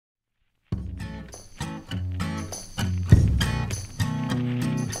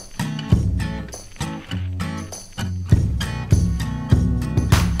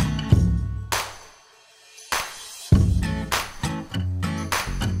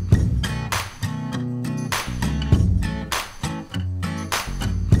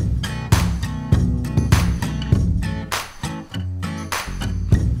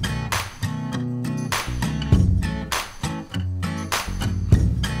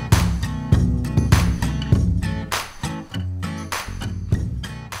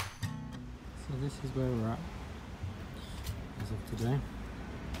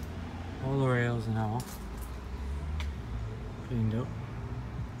cleaned up.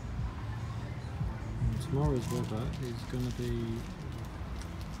 And tomorrow's weather is going to be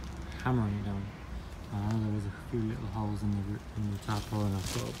hammering it down. I know there was a few little holes in the tarpaulin I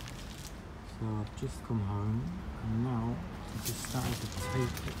put up. So I've just come home and now I've just started to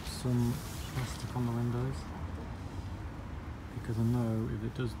tape some plastic on the windows, because I know if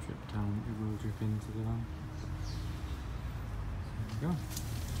it does drip down, it will drip into the van. So there we go.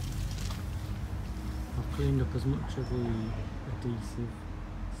 I've cleaned up as much of the adhesive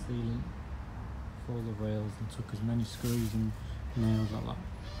sealant for the rails and took as many screws and nails like that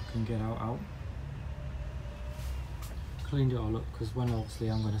I can get out. Cleaned it all up because when obviously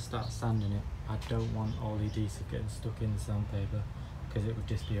I'm going to start sanding it, I don't want all the adhesive getting stuck in the sandpaper because it would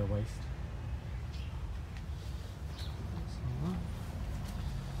just be a waste.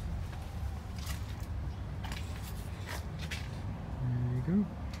 There you go.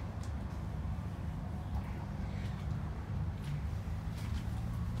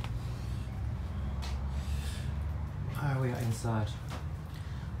 How are we at inside?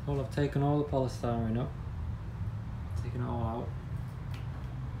 Well, I've taken all the polystyrene up, taken it all out.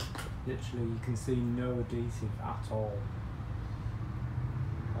 Literally you can see no adhesive at all.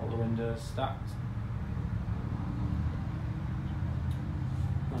 All the windows stacked.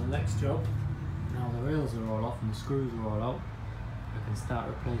 On the next job, now the rails are all off and the screws are all out, I can start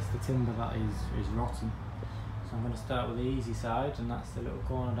to replace the timber that is rotten. So I'm going to start with the easy side, and that's the little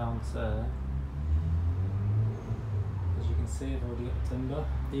corner down there. As you can see, I've already got the timber.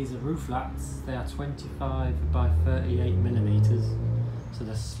 These are roof lats. They are 25 by 38 millimeters, so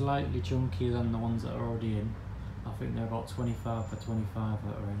they're slightly chunkier than the ones that are already in. I think they're about 25 by 25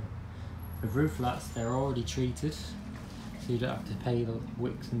 that are in. The roof lats, they're already treated, so you don't have to pay the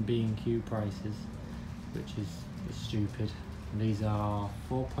Wicks and B&Q prices, which is stupid. And these are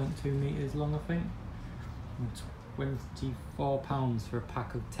 4.2 meters long, I think, and £24 for a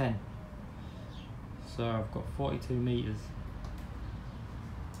pack of 10. So I've got 42 meters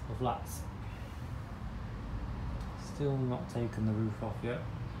of lats. Still not taken the roof off yet.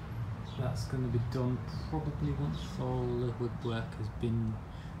 That's going to be done probably once all the woodwork has been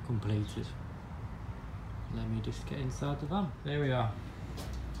completed. Let me just get inside the van. There we are.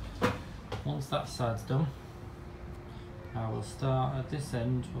 Once that side's done, I will start at this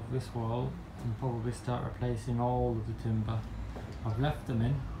end of this wall and probably start replacing all of the timber. I've left them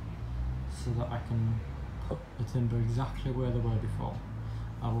in so that I can put the timber exactly where they were before.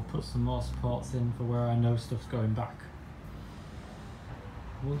 I will put some more supports in for where I know stuff's going back.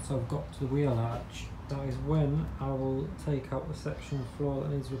 Once I've got to the wheel arch, that is when I will take out the section of floor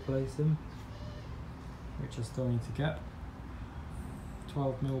that needs replacing, which I still need to get.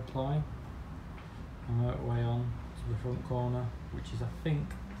 12mm ply, and work way on to the front corner, which is I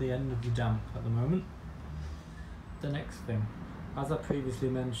think the end of the damp at the moment. The next thing, as I previously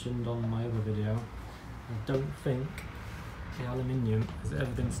mentioned on my other video, I don't think the aluminium has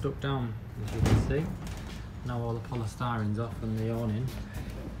ever been stuck down, as you can see. Now all the polystyrene's off and the awning,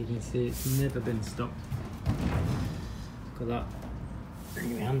 you can see it's never been stuck. Look at that,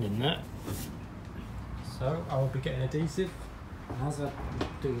 bring my hand in there. So I will be getting adhesive, and as I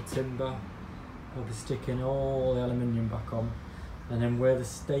do the timber, I'll be sticking all the aluminium back on, and then where the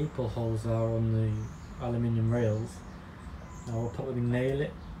staple holes are on the aluminium rails, I will probably nail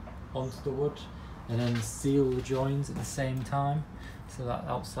it onto the wood and then seal the joins at the same time, so that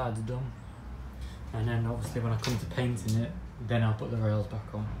outside's done. And then obviously when I come to painting it, then I'll put the rails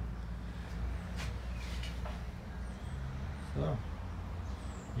back on. So,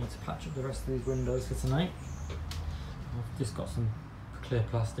 I need to patch up the rest of these windows for tonight. I've just got some clear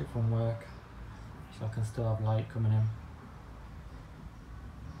plastic from work, so I can still have light coming in.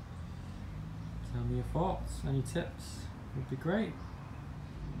 Tell me your thoughts, any tips, would be great.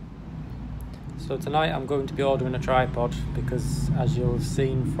 So tonight I'm going to be ordering a tripod because, as you'll have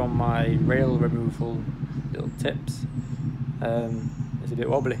seen from my rail removal little tips, it's a bit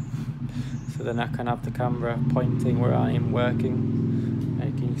wobbly. So then I can have the camera pointing where I am working,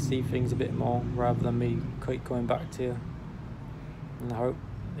 making you see things a bit more rather than me keep going back to you. And I hope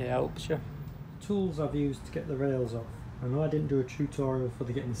it helps you. Tools I've used to get the rails off. I know I didn't do a tutorial for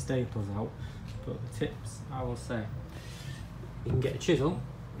the getting the staples out, but the tips I will say. You can get a chisel,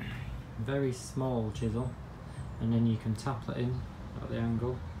 very small chisel, and then you can tap that in at the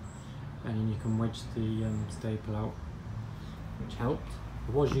angle, and then you can wedge the staple out, which helped.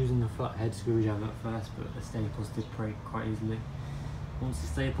 I was using the flathead screwdriver at first, but the staples did break quite easily. Once the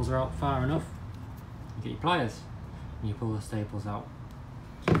staples are out far enough, you get your pliers and you pull the staples out.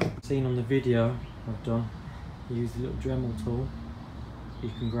 Seen on the video I've done, you use the little Dremel tool.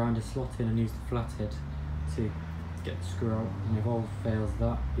 You can grind a slot in and use the flathead to get the screw out, and if all fails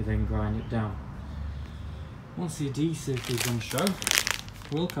that, you then grind it down. Once the adhesive is on show,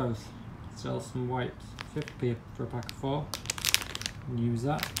 Wilco's sells some wipes, 50p for a pack of 4. And use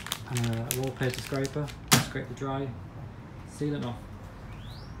that and a wallpaper scraper, scrape the dry, seal it off.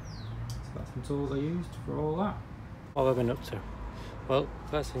 So that's some tools I used for all that. What have I been up to? Well,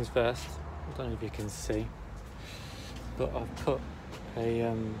 first things first, I don't know if you can see, but I've put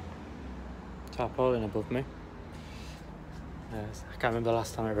a tarpaulin above me. I can't remember the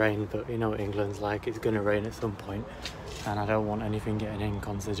last time it rained, but you know what England's like, it's going to rain at some point, and I don't want anything getting in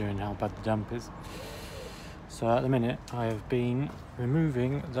considering how bad the damp is. So at the minute I have been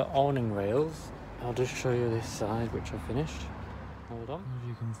removing the awning rails. I'll just show you this side which I finished. Hold on. As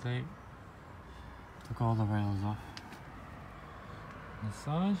you can see, took all the rails off. This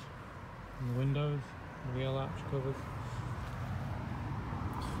side, and the windows, the wheel arch covers.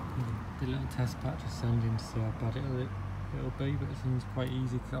 Did a little test patch of sanding to see how bad it'll be, but it seems quite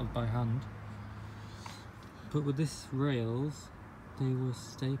easy because that was by hand. But with this rails, they were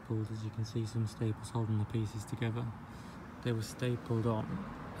stapled, as you can see some staples holding the pieces together. They were stapled on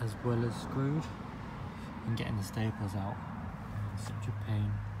as well as screwed, and getting the staples out is such a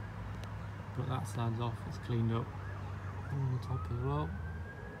pain. But that side's off, it's cleaned up on the top as well.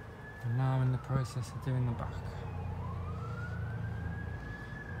 And now I'm in the process of doing the back.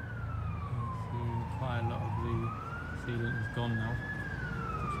 Quite a lot of the sealant is gone now,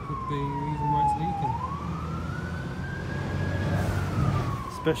 which could be the reason why it's leaking.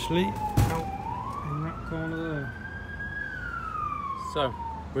 Especially out in that corner there. So,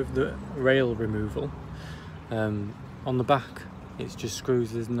 with the rail removal, on the back it's just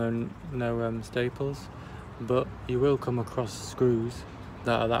screws, there's no staples, but you will come across screws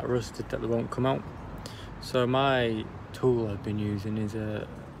that are that rusted that they won't come out. So my tool I've been using is a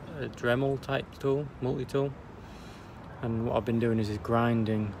Dremel type tool, multi-tool, and what I've been doing is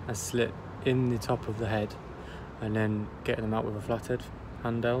grinding a slit in the top of the head and then getting them out with a flathead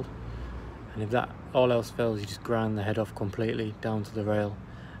handheld, and if that all else fails, you just grind the head off completely down to the rail,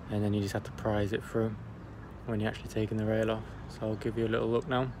 and then you just have to prise it through when you're actually taking the rail off. So I'll give you a little look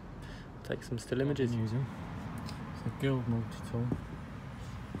now, take some still images. It's a Guild multi-tool,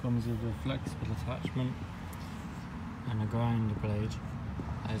 comes with a flexible attachment and a grinder blade.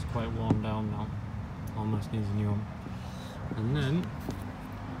 That is quite worn down now, almost needs a new one. And then,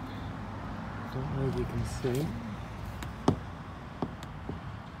 don't know if you can see,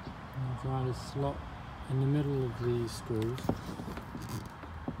 I'll try to slot in the middle of these screws,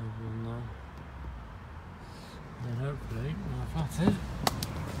 and then hopefully, when I flatten,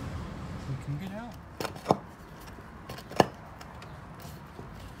 we can get out.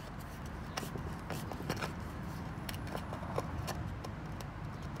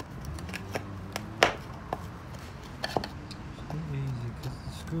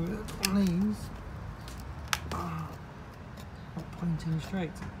 On these are not pointing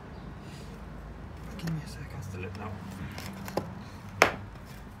straight. Give me a sec, I still it now.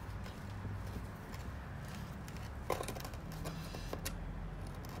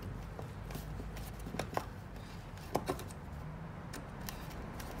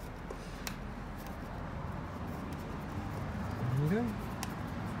 There we go.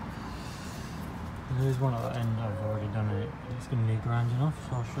 There's one at the end, I've already done it. It's going to need grinding off,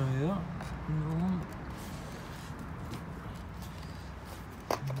 so I'll show you that.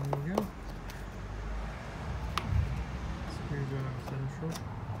 There we go. Screwdriver central.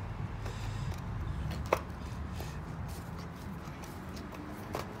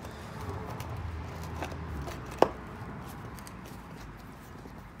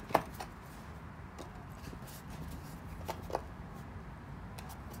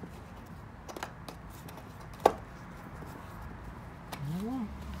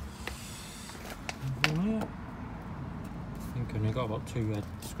 I only got about 2 red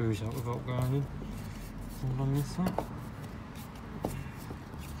screws out without grinding. Hold on this one. It's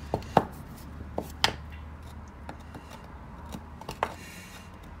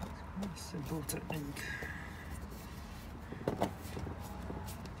quite a simple technique.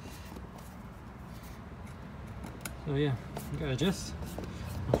 So yeah, you get a gist.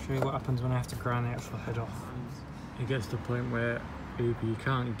 I'll show you what happens when I have to grind the actual head off. It gets to the point where either you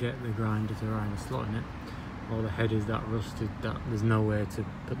can't get the grinder to grind a slot in it, or the head is that rusted that there's nowhere to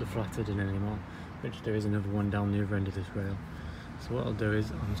put the flathead in anymore, which there is another one down the other end of this rail. So what I'll do is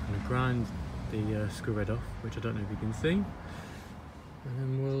I'm just going to grind the screw head off, which I don't know if you can see, and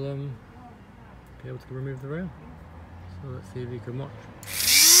then we'll be able to remove the rail. So let's see if you can watch.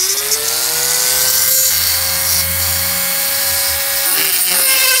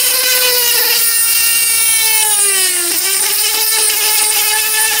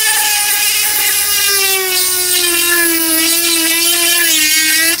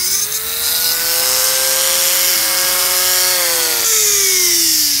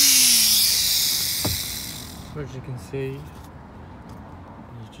 see,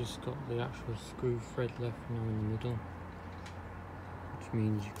 you've just got the actual screw thread left now in the middle, which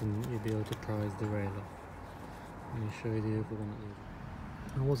means you'll be able to prise the rail off. Let me show you the other one.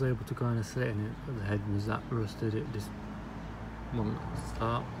 I was able to kind of sit in it, but the head was that rusted it just wouldn't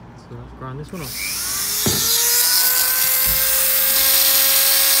start, so let's grind this one off.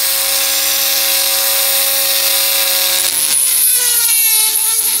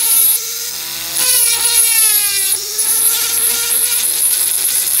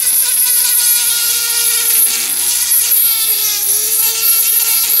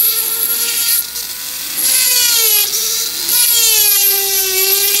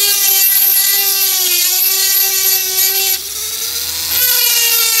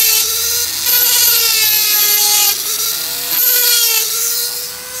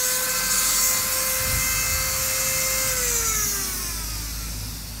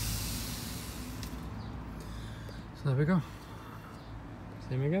 So there we go.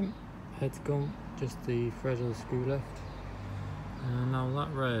 Same again. Head's gone, just the thread of the screw left. And now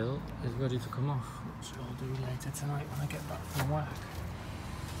that rail is ready to come off, which I'll do later tonight when I get back from work.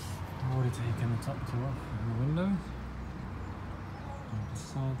 I've already taken the top two off and the windows. And the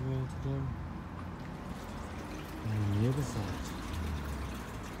side rail to do. And the other side.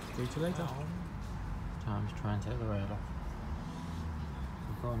 See you later. Time to try and take the rail off.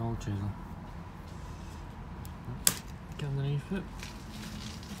 I've got an old chisel. Get underneath it.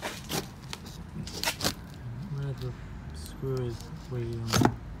 Where the screw is, we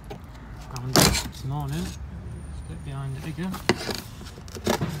ground it this morning. Let's get behind it again.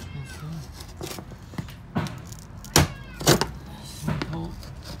 Simple.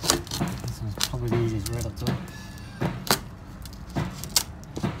 This one's probably the easiest rail I've done.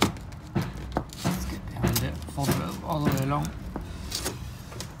 Let's get behind it, fold it all the way along.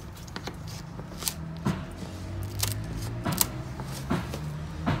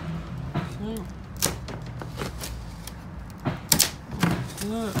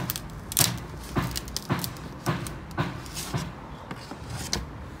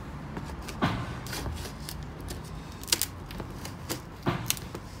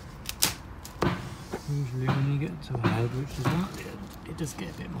 Usually when you get to a head, which is not the end, it does get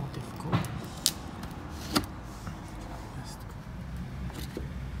a bit more difficult.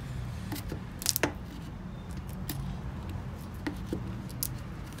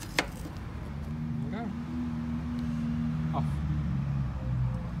 There we go. Off.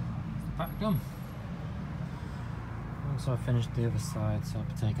 Back done. Also I finished the other side, so I'll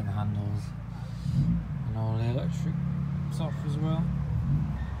be taking the handles and all the electrics off as well.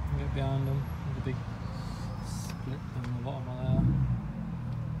 Get behind them with a big split in the bottom of there. I'm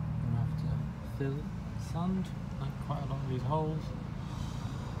going to have to fill sand, like quite a lot of these holes.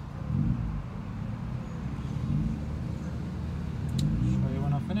 Show you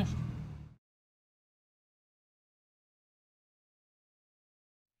when I've finished.